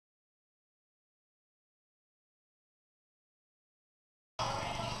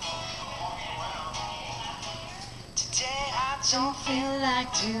don't feel like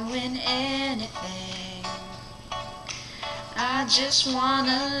doing anything. I just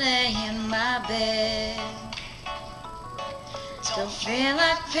wanna lay in my bed. Don't feel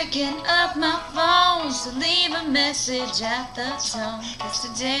like picking up my phone to leave a message at the tone. 'Cause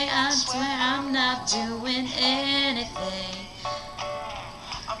today I swear I'm not doing anything.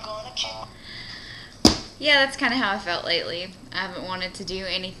 Yeah, that's kind of how I felt lately. I haven't wanted to do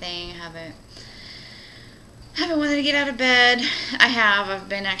anything. I haven't wanted to get out of bed. I've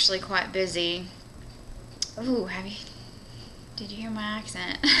been actually quite busy. Ooh, did you hear my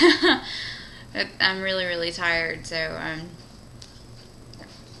accent? I'm really, really tired, so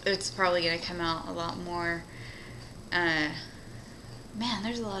it's probably going to come out a lot more. Man,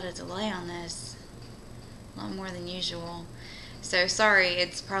 there's a lot of delay on this. A lot more than usual. So sorry,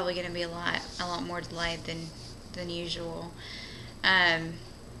 it's probably going to be a lot more delayed than usual.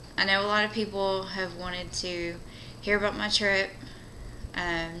 I know a lot of people have wanted to hear about my trip.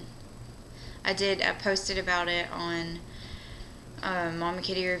 I posted about it on Mama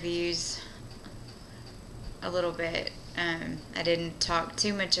Kitty Reviews a little bit. I didn't talk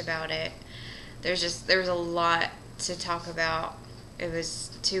too much about it. There was a lot to talk about. It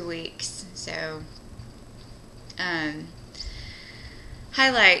was 2 weeks, so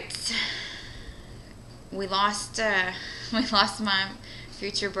highlights. We lost my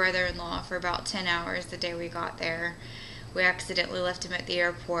future brother-in-law for about 10 hours the day we got there. We accidentally left him at the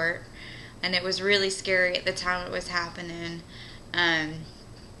airport, and it was really scary at the time it was happening. I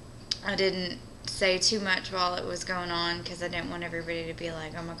didn't say too much while it was going on because I didn't want everybody to be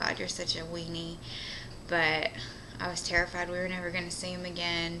like, oh my God, you're such a weenie. But I was terrified we were never going to see him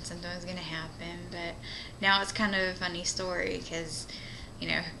again. Something was going to happen. But now it's kind of a funny story because,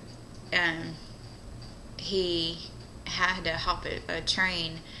 he had to hop a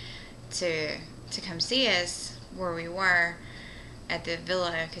train to come see us where we were at the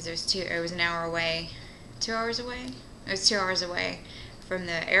villa because it was an hour away. 2 hours away? It was 2 hours away from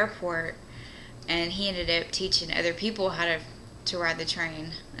the airport, and he ended up teaching other people how to ride the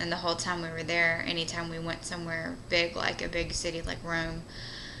train. And the whole time we were there, anytime we went somewhere big, like a big city like Rome,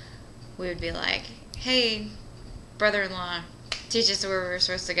 we would be like, hey, brother-in-law, teach us where we're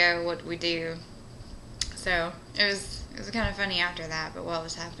supposed to go, what we do. So it was kind of funny after that, but while it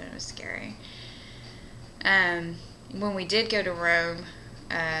was happening, it was scary. When we did go to Rome,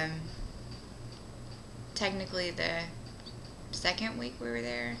 technically the second week we were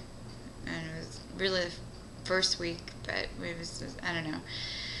there, and it was really the first week, but it was, I don't know,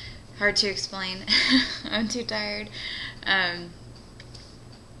 hard to explain. I'm too tired.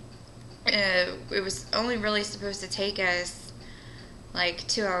 It was only really supposed to take us like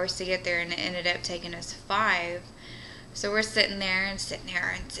 2 hours to get there, and it ended up taking us 5. So we're sitting there and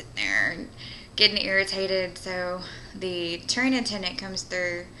getting irritated. So the train attendant comes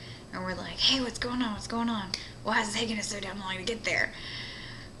through, and we're like, hey, what's going on? Why is it taking us so damn long to get there?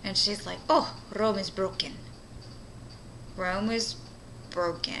 And she's like, oh, Rome is broken. Rome is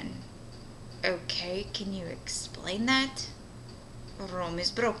broken. Okay, can you explain that? Rome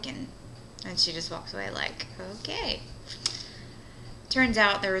is broken. And she just walks away like, okay. Turns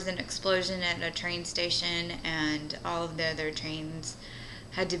out there was an explosion at a train station, and all of the other trains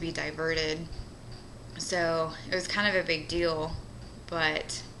had to be diverted. So it was kind of a big deal,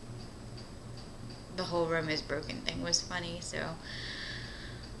 but the whole Rome is broken thing was funny. So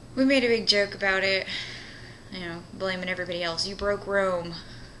we made a big joke about it, blaming everybody else. You broke Rome.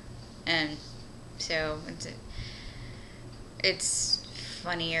 And so it's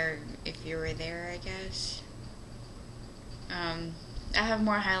funnier if you were there, I guess. I have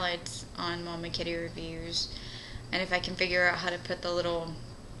more highlights on Mama Kitty Reviews, and if I can figure out how to put the little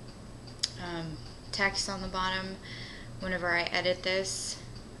text on the bottom whenever I edit this,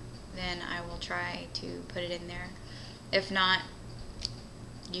 then I will try to put it in there. If not,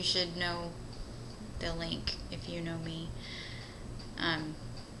 you should know the link if you know me.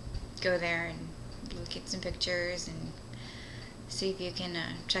 Go there and look at some pictures and see if you can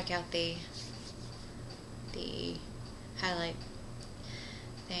check out the highlight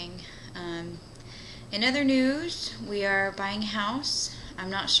thing. In other news, we are buying a house. I'm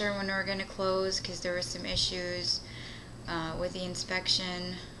not sure when we're going to close because there were some issues with the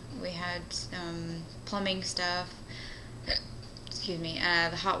inspection. We had some plumbing stuff. Excuse me.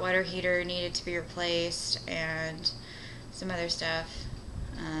 The hot water heater needed to be replaced, and some other stuff.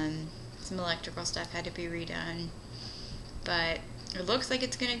 Some electrical stuff had to be redone. But it looks like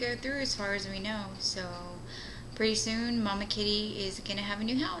it's going to go through as far as we know. So pretty soon, Mama Kitty is going to have a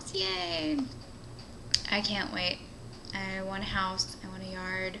new house. Yay! I can't wait. I want a house. I want a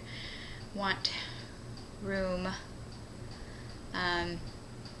yard. Want room. I'm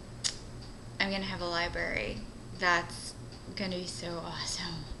going to have a library. That's going to be so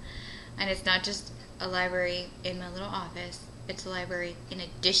awesome. And it's not just a library in my little office. It's a library in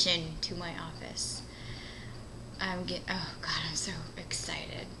addition to my office. Oh God, I'm so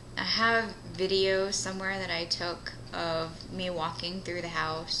excited. I have videos somewhere that I took of me walking through the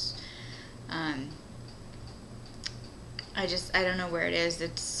house. I don't know where it is.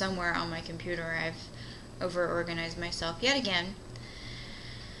 It's somewhere on my computer. I've over-organized myself yet again.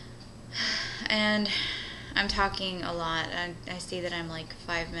 And I'm talking a lot. I see that I'm like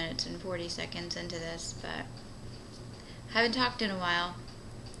 5 minutes and 40 seconds into this, but I haven't talked in a while.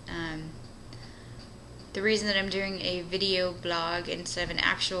 The reason that I'm doing a video blog instead of an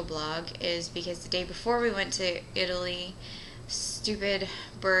actual blog is because the day before we went to Italy, stupid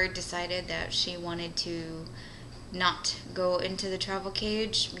bird decided that she wanted to not go into the travel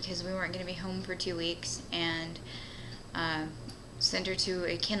cage because we weren't going to be home for 2 weeks, and sent her to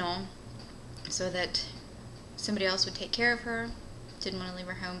a kennel so that somebody else would take care of her. Didn't want to leave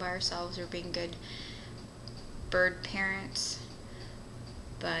her home by ourselves. We were being good bird parents.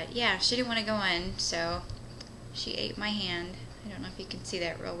 But yeah, she didn't want to go in, so she ate my hand. I don't know if you can see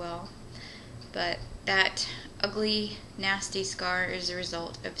that real well, but that ugly, nasty scar is a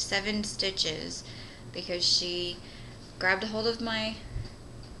result of 7 stitches because she grabbed a hold of my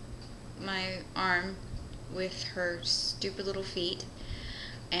arm with her stupid little feet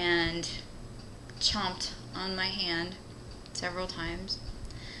and chomped on my hand several times.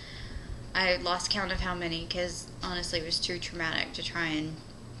 I lost count of how many because honestly it was too traumatic to try and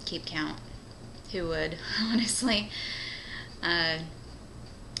keep count. Who would? Honestly. It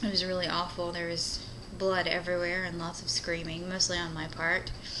was really awful. There was blood everywhere and lots of screaming, mostly on my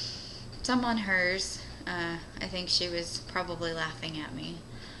part. Some on hers. I think she was probably laughing at me.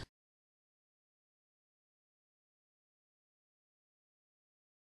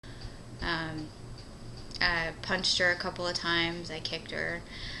 I punched her a couple of times. I kicked her.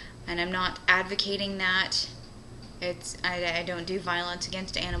 And I'm not advocating that. I don't do violence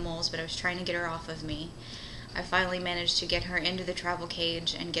against animals, but I was trying to get her off of me. I finally managed to get her into the travel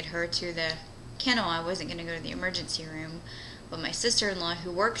cage and get her to the kennel. I wasn't going to go to the emergency room, but my sister-in-law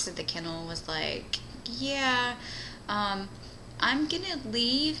who works at the kennel was like, yeah, I'm going to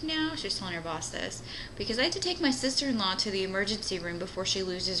leave now. She was telling her boss this, because I had to take my sister-in-law to the emergency room before she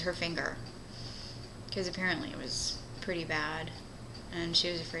loses her finger, because apparently it was pretty bad, and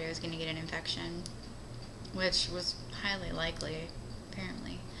she was afraid I was going to get an infection, which was highly likely,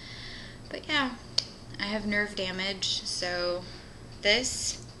 apparently. But yeah, I have nerve damage, so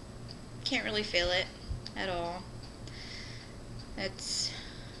this, can't really feel it at all. That's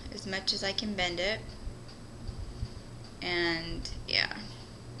as much as I can bend it. And yeah,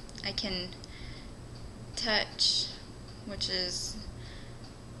 I can touch, which is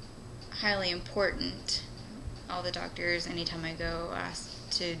highly important. All the doctors, anytime I go, ask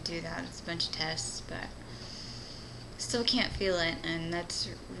to do that. It's a bunch of tests, but still can't feel it, and that's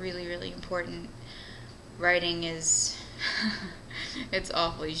really, really important. Writing is it's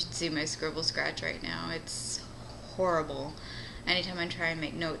awful. You should see my scribble scratch right now. It's horrible. Anytime I try and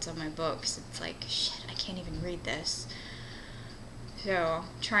make notes on my books, it's like, shit, I can't even read this. So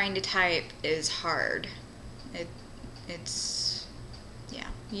trying to type is hard. It's yeah,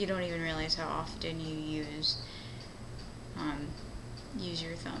 you don't even realize how often you use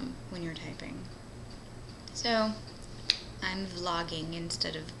your thumb when you're typing. So I'm vlogging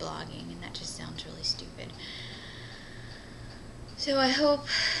instead of blogging, and that just sounds really stupid. So I hope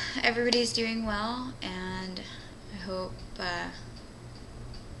everybody's doing well, and I hope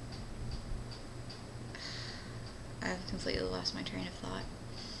I've completely lost my train of thought.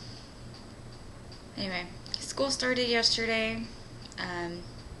 Anyway, school started yesterday.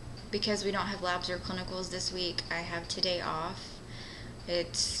 Because we don't have labs or clinicals this week, I have today off.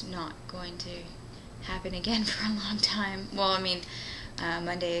 It's not going to happen again for a long time. Well, I mean,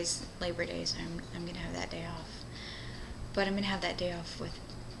 Monday is Labor Day, so I'm going to have that day off. But I'm going to have that day off with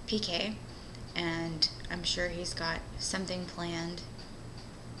PK, and I'm sure he's got something planned.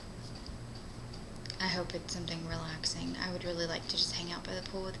 I hope it's something relaxing. I would really like to just hang out by the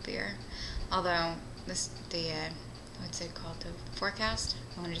pool with a beer. Although, what's it called? The forecast?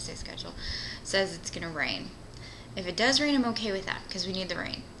 I wanted to say schedule. Says it's going to rain. If it does rain, I'm okay with that, because we need the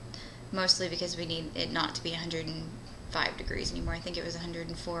rain. Mostly because we need it not to be 105 degrees anymore. I think it was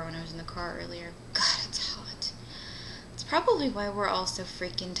 104 when I was in the car earlier. God, it's hot. It's probably why we're all so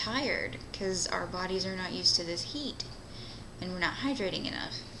freaking tired, because our bodies are not used to this heat. And we're not hydrating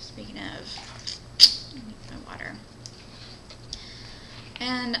enough. Speaking of, I need my water.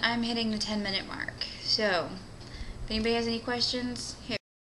 And I'm hitting the 10-minute mark. So, If anybody has any questions, hit